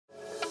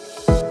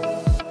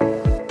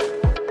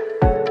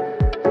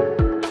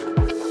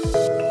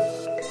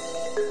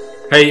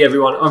Hey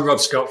everyone, I'm Rob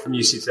Scott from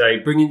UC Today,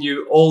 bringing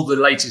you all the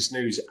latest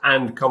news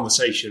and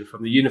conversation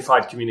from the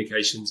unified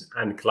communications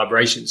and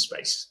collaboration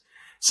space.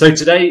 So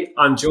today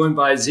I'm joined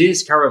by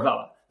Zeus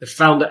Caravella, the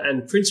founder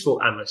and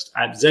principal analyst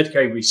at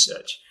ZK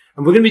Research,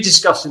 and we're going to be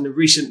discussing the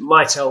recent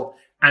Mitel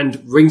and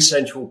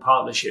RingCentral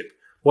partnership.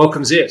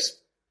 Welcome, Zeus.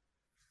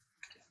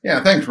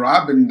 Yeah, thanks,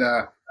 Rob. And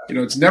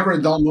it's never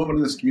a dull moment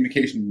in this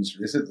communication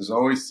industry, is it? There's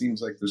always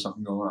seems like there's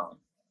something going on.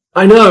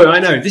 I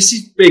know. This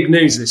is big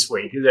news this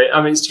week, isn't it?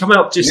 I mean, it's come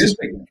out just this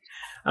week.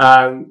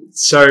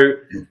 So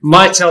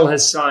Mitel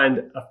has signed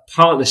a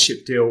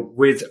partnership deal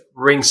with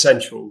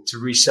RingCentral to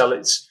resell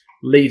its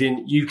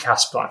leading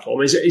UCaaS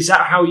platform. Is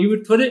that how you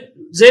would put it,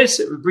 Zeus?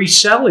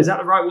 Resell? Is that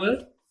the right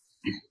word?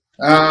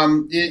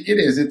 It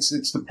is.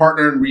 It's the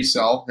partner and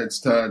resell. It's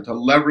to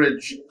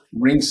leverage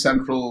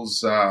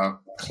RingCentral's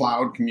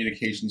cloud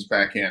communications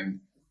backend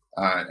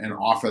and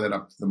offer that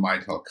up to the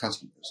Mitel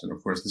customers. And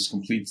of course, this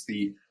completes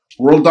the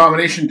World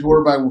Domination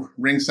Tour by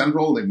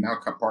RingCentral. They've now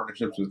cut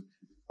partnerships with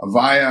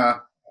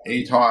Avaya,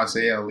 Atos,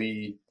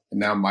 ALE, and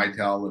now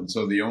Mitel. And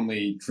so the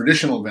only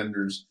traditional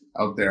vendors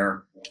out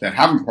there that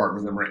haven't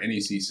partnered with them are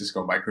NEC,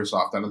 Cisco,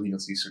 Microsoft. I don't think you'll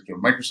see Cisco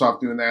or Microsoft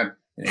doing that,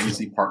 and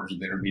NEC partners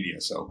with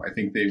NVIDIA. So I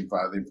think they've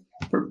done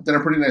a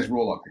pretty nice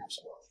roll up here.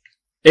 So.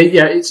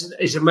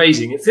 It's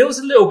amazing. It feels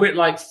a little bit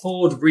like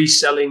Ford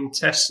reselling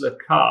Tesla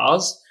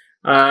cars.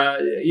 I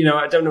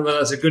don't know whether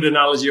that's a good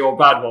analogy or a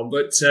bad one,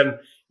 but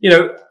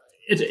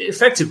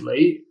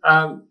effectively,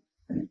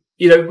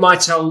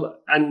 Mitel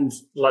and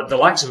like the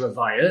likes of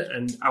Avaya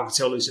and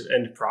Alcatel-Lucent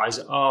Enterprise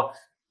are,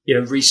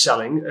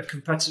 reselling a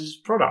competitor's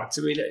product.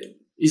 I mean,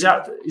 is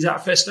that a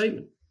fair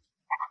statement?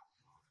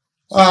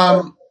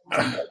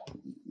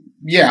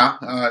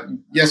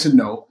 Yes and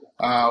no.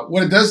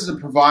 What it does is it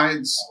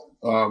provides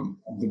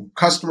the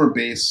customer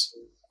base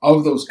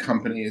of those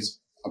companies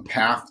a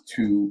path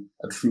to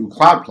a true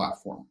cloud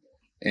platform.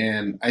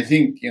 And I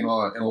think in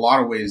a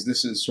lot of ways,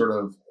 this is sort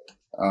of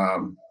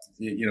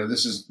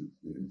this is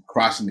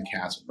crossing the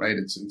chasm, right?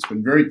 It's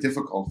been very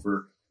difficult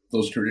for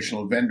those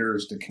traditional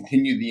vendors to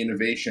continue the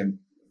innovation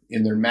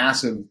in their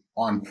massive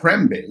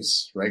on-prem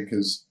base, right?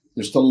 Because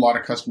there's still a lot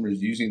of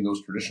customers using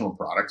those traditional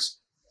products,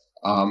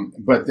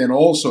 but then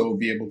also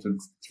be able to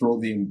throw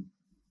the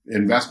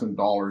investment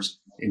dollars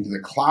into the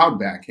cloud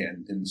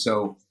backend. And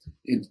so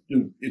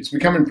it's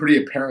becoming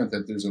pretty apparent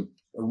that there's a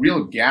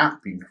real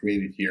gap being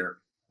created here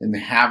in the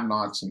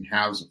have-nots and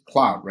haves of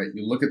cloud, right?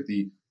 You look at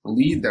the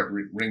lead that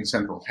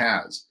RingCentral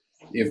has.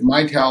 If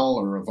Mitel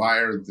or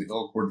Avaya or the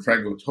ilk were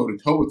to go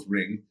toe-to-toe with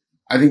Ring,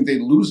 I think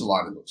they'd lose a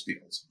lot of those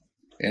deals.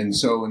 And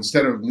so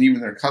instead of leaving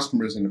their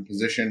customers in a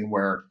position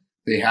where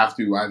they have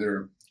to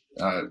either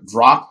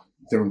drop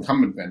their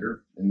incumbent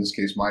vendor, in this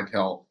case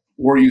Mitel,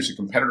 or use a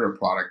competitor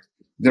product,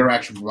 they're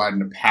actually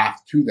providing a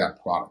path to that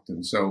product.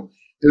 And so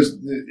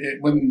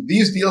when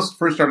these deals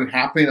first started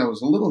happening, I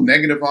was a little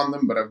negative on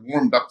them, but I've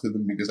warmed up to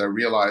them because I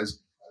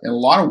realized in a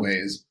lot of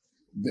ways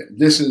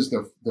this is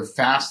the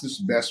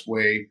fastest, best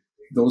way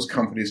those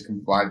companies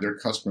can provide their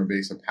customer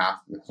base a path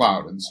to the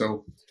cloud. And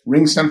so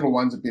RingCentral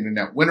winds up being a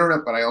net winner in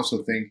it, but I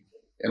also think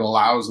it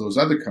allows those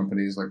other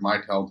companies like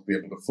Mitel to be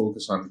able to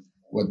focus on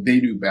what they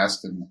do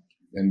best and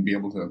be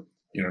able to,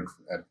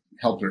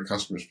 help their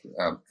customers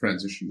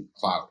transition to the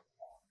cloud.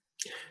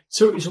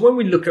 So when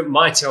we look at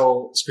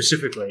Mitel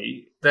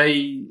specifically,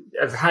 they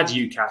have had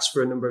UCaaS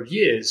for a number of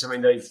years. I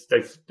mean,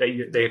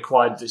 they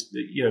acquired this,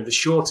 the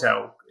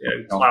ShoreTel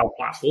cloud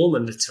platform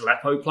and the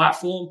Telepo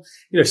platform.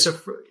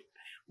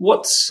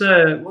 What's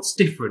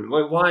different?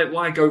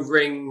 Why go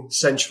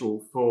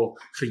RingCentral for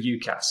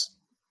UCaaS?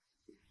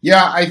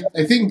 Yeah,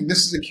 I think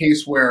this is a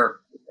case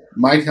where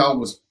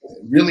Mitel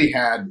really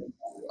had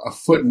a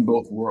foot in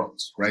both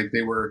worlds, right?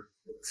 They were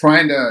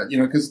trying to,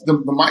 because the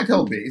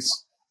Mitel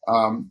base.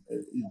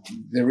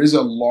 There is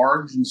a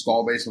large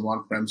install base of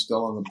on-prem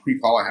still. On the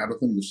pre-call I had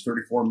with them, there's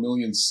 34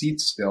 million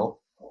seats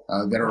still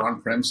that are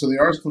on-prem. So they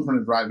are still trying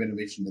to drive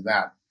innovation to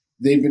that.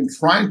 They've been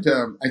trying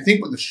to, I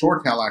think with the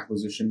ShoreTel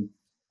acquisition,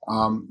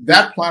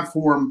 that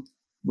platform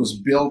was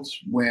built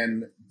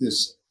when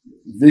this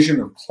vision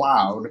of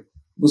cloud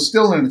was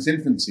still in its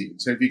infancy.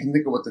 So if you can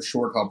think of what the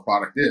ShoreTel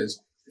product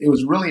is, it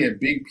was really a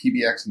big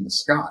PBX in the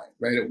sky,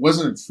 right? It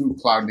wasn't a true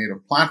cloud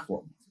native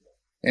platform.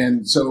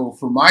 And so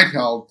for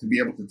Mitel to be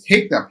able to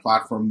take that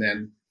platform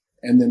then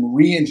and then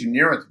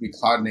re-engineer it to be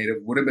cloud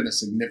native would have been a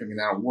significant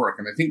amount of work.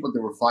 And I think what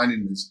they were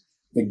finding is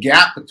the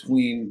gap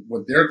between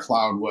what their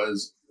cloud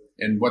was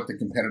and what the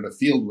competitive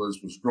field was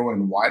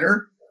growing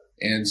wider.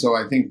 And so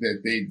I think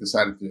that they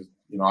decided to,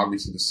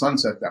 obviously to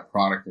sunset that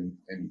product and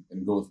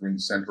go with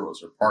RingCentral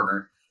as their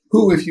partner,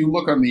 who, if you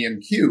look on the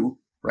MQ,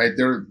 right,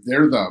 they're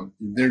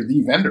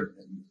the vendor,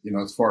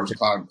 as far as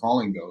cloud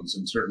calling goes,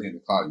 and certainly in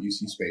the cloud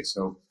UC space.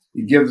 So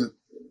it gives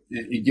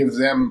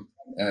them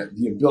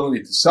the ability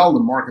to sell the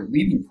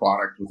market-leading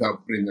product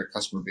without putting their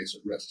customer base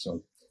at risk.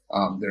 So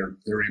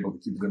they're able to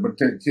keep it there. But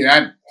to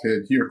add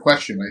to your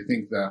question, I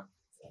think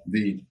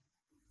the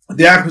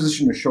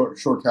acquisition of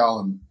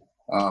ShoreTel and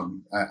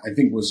I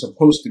think was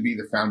supposed to be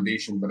the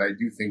foundation, but I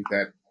do think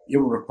that it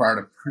will require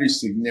a pretty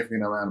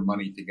significant amount of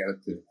money to get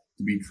it to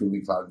be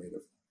truly cloud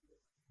native.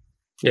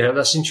 Yeah,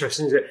 that's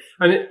interesting, isn't it?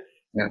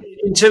 And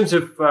in terms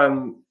of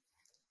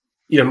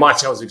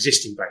Mitel's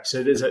existing base,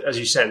 so as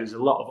you said, there's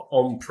a lot of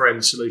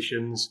on-prem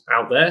solutions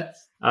out there.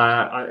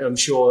 I'm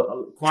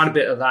sure quite a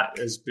bit of that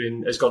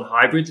has gone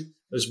hybrid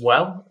as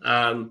well.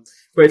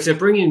 But if they're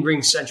bringing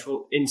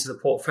RingCentral into the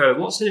portfolio,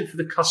 what's in it for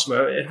the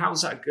customer? And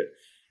how's that good?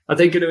 Are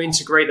they going to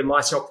integrate the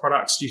Mitel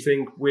products, do you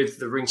think, with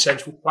the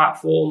RingCentral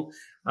platform?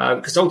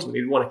 Because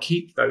ultimately, we want to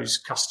keep those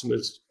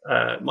customers,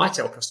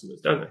 Mitel customers,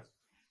 don't they?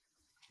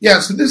 Yeah,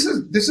 so this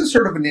is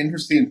sort of an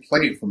interesting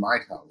play for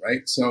Mitel,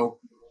 right? So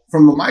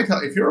from a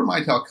Mitel, if you're a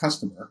Mitel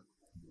customer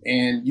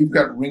and you've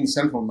got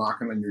RingCentral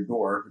knocking on your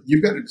door,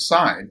 you've got to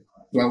decide,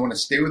 do I want to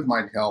stay with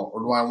Mitel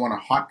or do I want to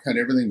hot cut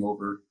everything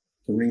over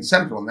to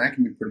RingCentral? And that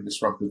can be pretty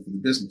disruptive for the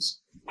business.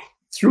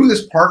 Through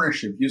this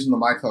partnership using the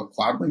Mitel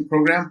CloudLink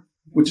program,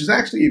 which is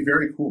actually a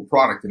very cool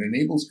product, it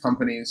enables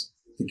companies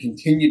to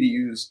continue to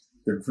use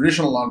their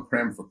traditional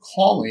on-prem for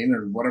calling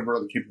or whatever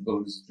other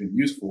capabilities it's been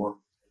used for,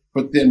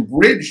 but then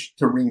bridge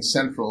to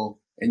RingCentral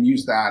and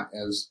use that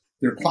as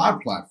their cloud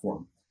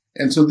platform.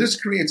 And so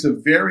this creates a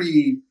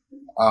very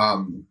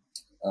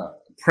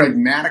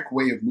pragmatic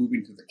way of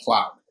moving to the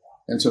cloud.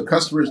 And so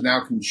customers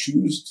now can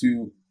choose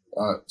to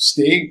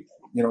stay,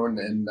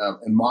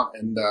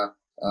 and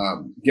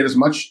get as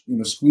much,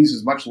 squeeze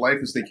as much life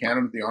as they can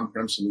out of the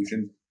on-prem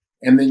solution,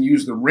 and then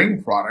use the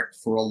Ring product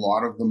for a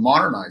lot of the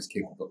modernized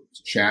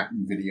capabilities, chat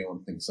and video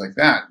and things like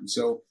that. And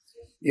so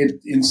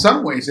in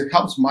some ways, it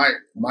helps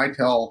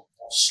Mitel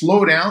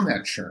slow down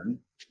that churn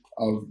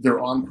of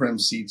their on-prem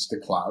seats to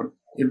cloud.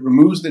 It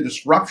removes the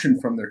disruption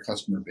from their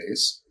customer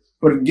base,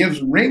 but it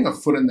gives Ring a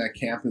foot in that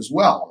camp as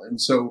well. And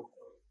so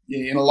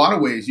in a lot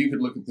of ways, you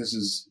could look at this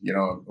as,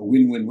 a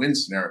win-win-win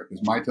scenario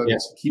because Mitel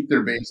gets to keep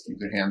their base, keep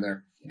their hand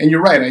there. And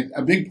you're right.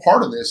 A big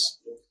part of this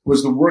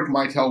was the work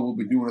Mitel will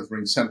be doing with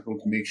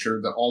RingCentral to make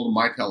sure that all the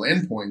Mitel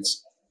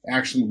endpoints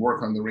actually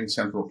work on the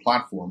RingCentral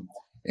platform.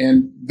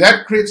 And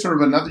that creates sort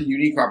of another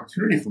unique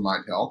opportunity for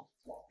Mitel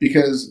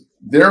because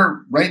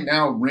right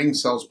now, Ring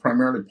sells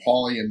primarily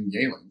Poly and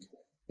Yealink.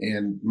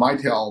 And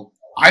Mitel,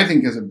 I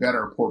think, has a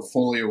better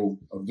portfolio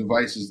of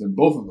devices than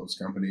both of those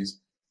companies.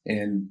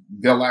 And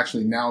they'll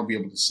actually now be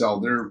able to sell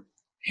their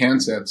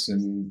handsets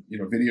and,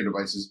 video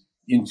devices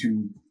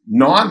into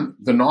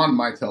the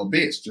non-Mitel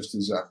base, just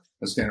as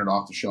a standard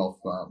off-the-shelf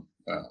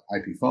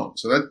IP phone.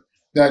 So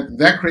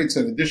that creates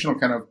an additional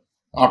kind of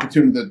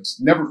opportunity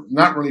that's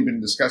not really been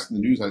discussed in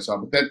the news I saw,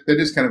 but that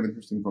is kind of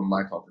interesting from a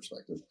Mitel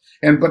perspective.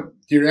 But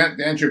to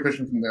answer your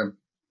question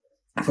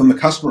from the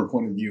customer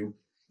point of view,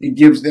 it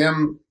gives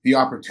them the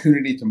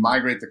opportunity to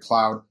migrate to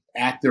cloud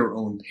at their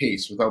own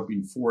pace without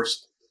being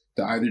forced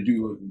to either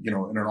do, in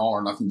an all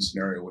or nothing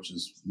scenario, which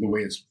is the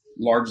way it's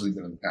largely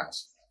been in the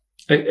past.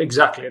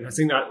 Exactly. And I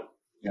think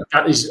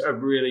that is a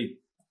really,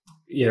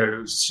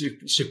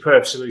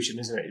 superb solution,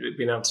 isn't it?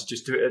 Being able to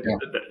just do it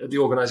at the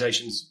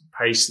organization's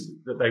pace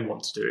that they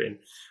want to do it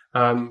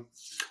in.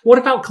 What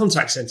about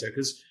contact center?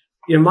 Because,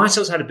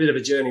 Mitel's had a bit of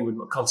a journey with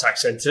contact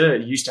center.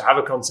 It used to have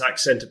a contact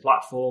center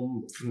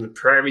platform from the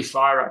Prairie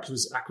Fire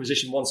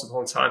acquisition once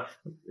upon a time.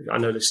 I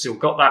know they've still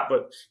got that,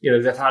 but,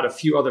 they've had a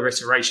few other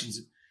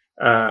iterations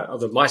of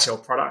the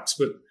Mitel products.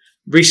 But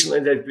recently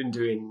they've been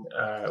doing,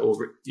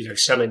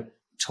 selling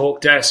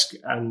TalkDesk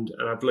and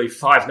I believe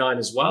Five9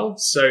 as well.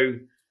 So,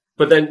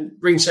 but then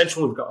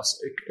RingCentral have got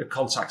a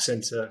contact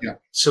center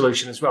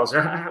solution as well.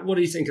 So what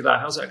do you think of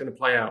that? How's that going to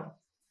play out?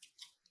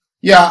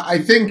 Yeah, I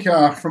think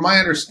from my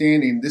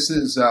understanding, this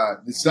is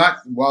it's not,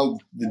 well,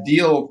 the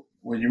deal,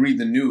 when you read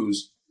the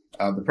news,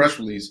 the press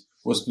release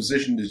was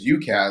positioned as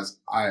UCaaS.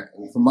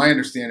 From my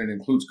understanding, it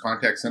includes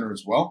contact center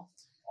as well.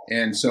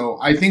 And so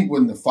I think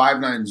when the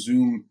Five9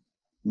 Zoom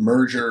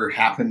merger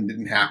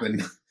didn't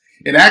happen,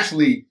 it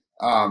actually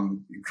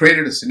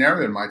created a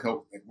scenario in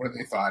Mitel where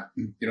they thought,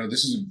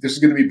 this is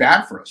going to be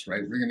bad for us,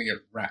 right? We're going to get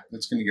wrapped.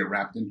 That's going to get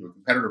wrapped into a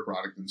competitor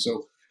product. And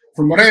so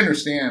from what I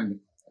understand,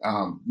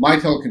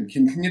 Mitel can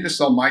continue to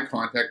sell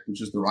MyContact,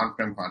 which is their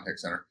on-prem contact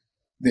center.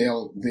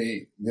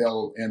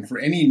 And for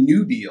any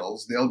new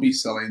deals, they'll be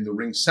selling the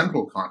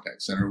RingCentral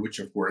contact center, which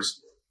of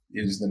course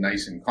is the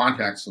NICE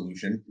inContact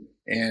solution.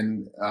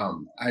 And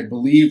I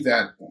believe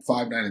that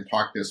Five9 and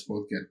TalkDesk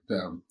both get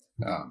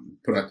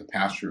put out to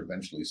pasture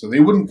eventually. So they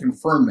wouldn't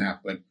confirm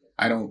that, but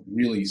I don't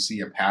really see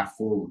a path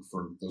forward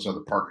for those other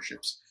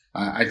partnerships.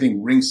 I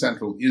think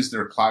RingCentral is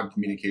their cloud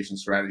communication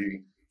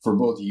strategy for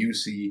both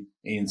UC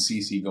and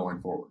CC going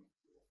forward.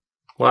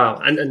 Wow.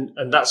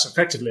 And that's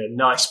effectively a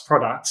nice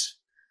product,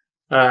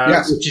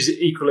 which is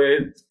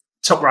equally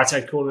top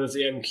right-hand corner of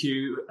the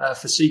MQ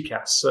for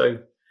CCaaS. So,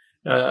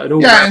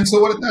 and so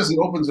what it does, it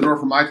opens the door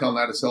for Mitel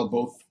now to sell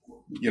both,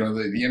 the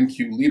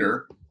MQ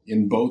leader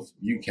in both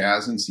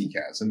UCaaS and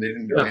CCaaS, and they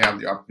didn't really have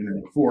the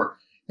opportunity before.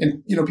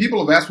 And,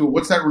 people have asked, well,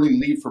 what's that really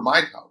leave for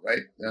Mitel,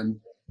 right?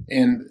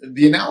 And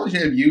the analogy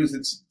I've used,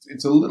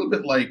 it's a little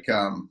bit like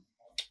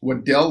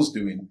what Dell's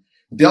doing.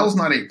 Dell's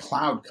not a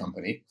cloud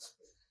company,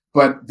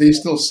 but they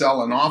still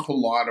sell an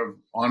awful lot of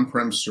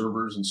on-prem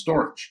servers and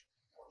storage.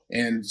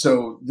 And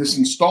so this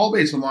install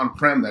base of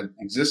on-prem that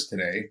exists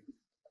today,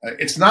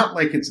 it's not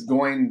like it's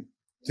going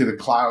to the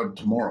cloud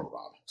tomorrow,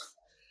 Rob,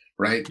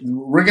 right?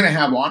 We're going to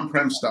have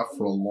on-prem stuff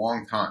for a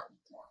long time.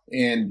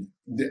 And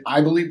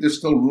I believe there's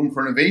still room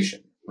for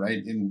innovation,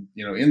 right? In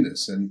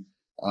this. And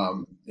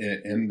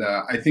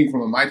I think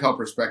from a Mitel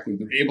perspective,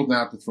 they're able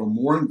now to throw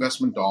more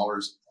investment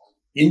dollars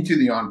into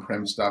the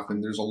on-prem stuff.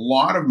 And there's a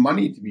lot of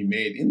money to be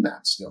made in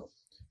that still.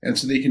 And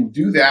so they can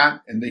do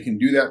that, and they can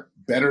do that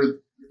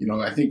better.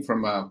 I think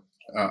from a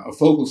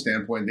focal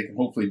standpoint, they can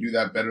hopefully do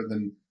that better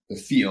than the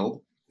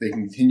field. They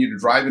can continue to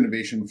drive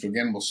innovation, which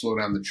again will slow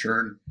down the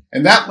churn.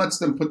 And that lets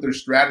them put their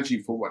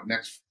strategy for what's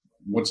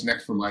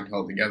next for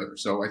Mitel together.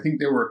 So I think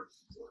they were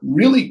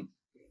really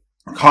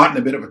caught in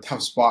a bit of a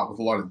tough spot with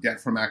a lot of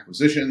debt from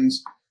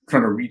acquisitions,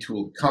 trying to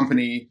retool the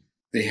company.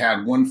 They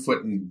had one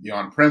foot in the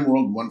on-prem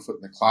world, one foot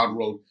in the cloud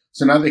world.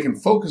 So now they can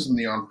focus on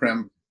the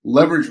on-prem,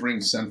 leverage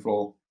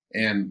RingCentral.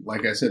 And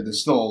like I said,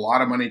 there's still a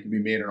lot of money to be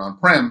made in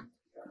on-prem,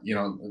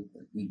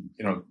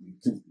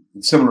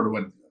 similar to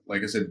what,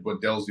 like I said,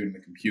 what Dell's doing in the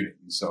computing.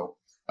 And so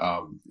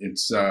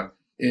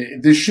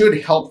this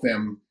should help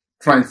them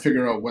try and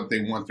figure out what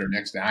they want their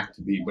next act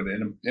to be.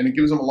 And it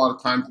gives them a lot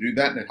of time to do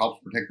that, and it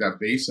helps protect that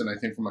base. And I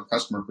think from a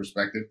customer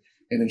perspective,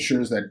 it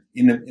ensures that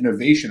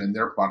innovation in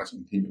their products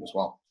continue as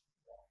well.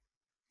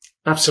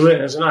 Absolutely.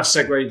 There's a nice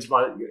segue into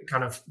my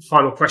kind of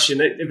final question.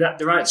 They've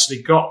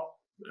actually got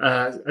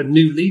a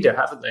new leader,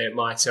 haven't they, at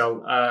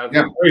Mitel?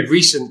 Very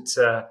recent,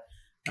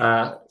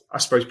 I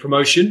suppose,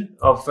 promotion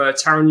of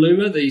Tarun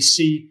Luma, the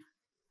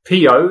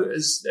CPO,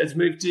 has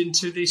moved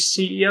into the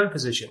CEO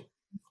position.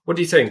 What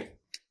do you think?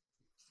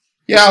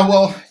 Yeah,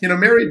 well,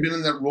 Mary had been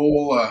in that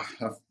role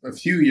a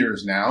few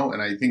years now,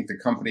 and I think the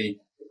company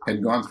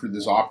had gone through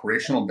this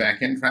operational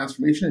back-end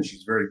transformation, and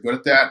she's very good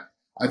at that.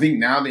 I think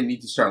now they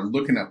need to start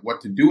looking at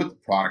what to do with the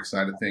product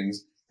side of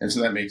things. And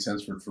so that makes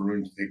sense for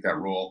Tarun to take that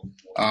role.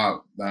 I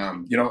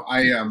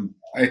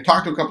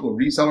talked to a couple of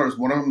resellers.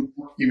 One of them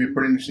gave me a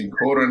pretty interesting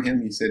quote on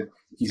him. He said,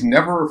 he's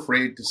never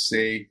afraid to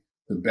say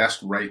the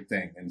best right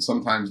thing. And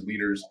sometimes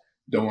leaders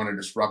don't want to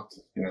disrupt,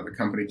 the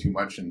company too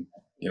much. And,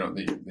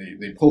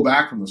 they pull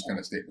back from those kind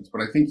of statements.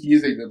 But I think he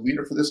is a good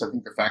leader for this. I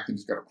think the fact that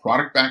he's got a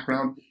product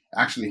background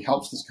actually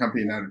helps this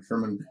company now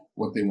determine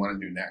what they want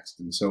to do next.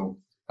 And so,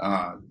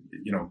 I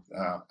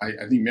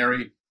think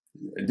Mary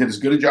did as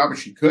good a job as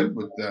she could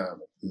with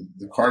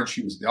the cards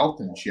she was dealt,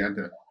 and she had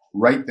to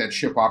right that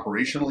ship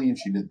operationally, and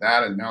she did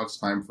that. And now it's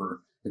time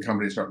for the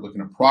company to start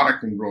looking at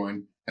product and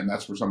growing, and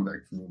that's where some of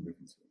that can move.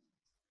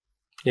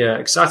 Yeah,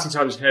 exciting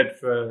times ahead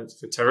for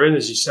Tarun,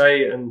 as you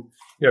say, and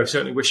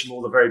certainly wish him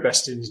all the very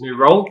best in his new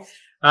role.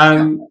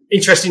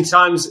 Interesting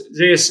times,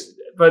 Zeus,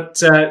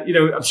 but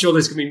I'm sure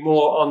there's going to be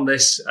more on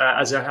this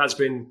as there has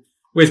been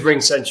with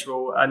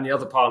RingCentral and the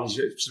other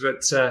partnerships.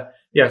 But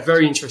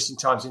very interesting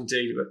times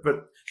indeed.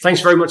 But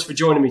thanks very much for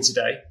joining me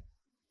today.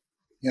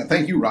 Yeah,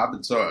 thank you, Rob.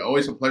 It's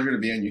always a pleasure to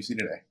be on UC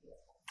Today.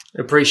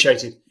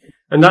 Appreciated.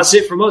 And that's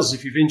it from us.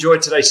 If you've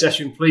enjoyed today's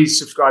session, please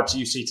subscribe to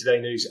UC Today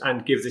News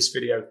and give this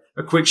video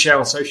a quick share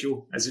on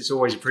social, as it's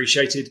always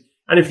appreciated.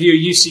 And if you're a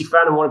UC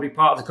fan and want to be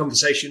part of the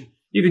conversation,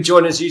 you can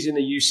join us using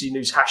the UC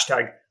News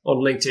hashtag on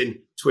LinkedIn,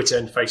 Twitter,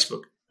 and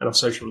Facebook. And our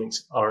social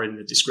links are in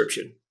the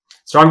description.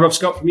 So I'm Rob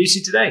Scott from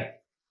UC Today.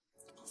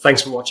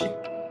 Thanks for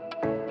watching.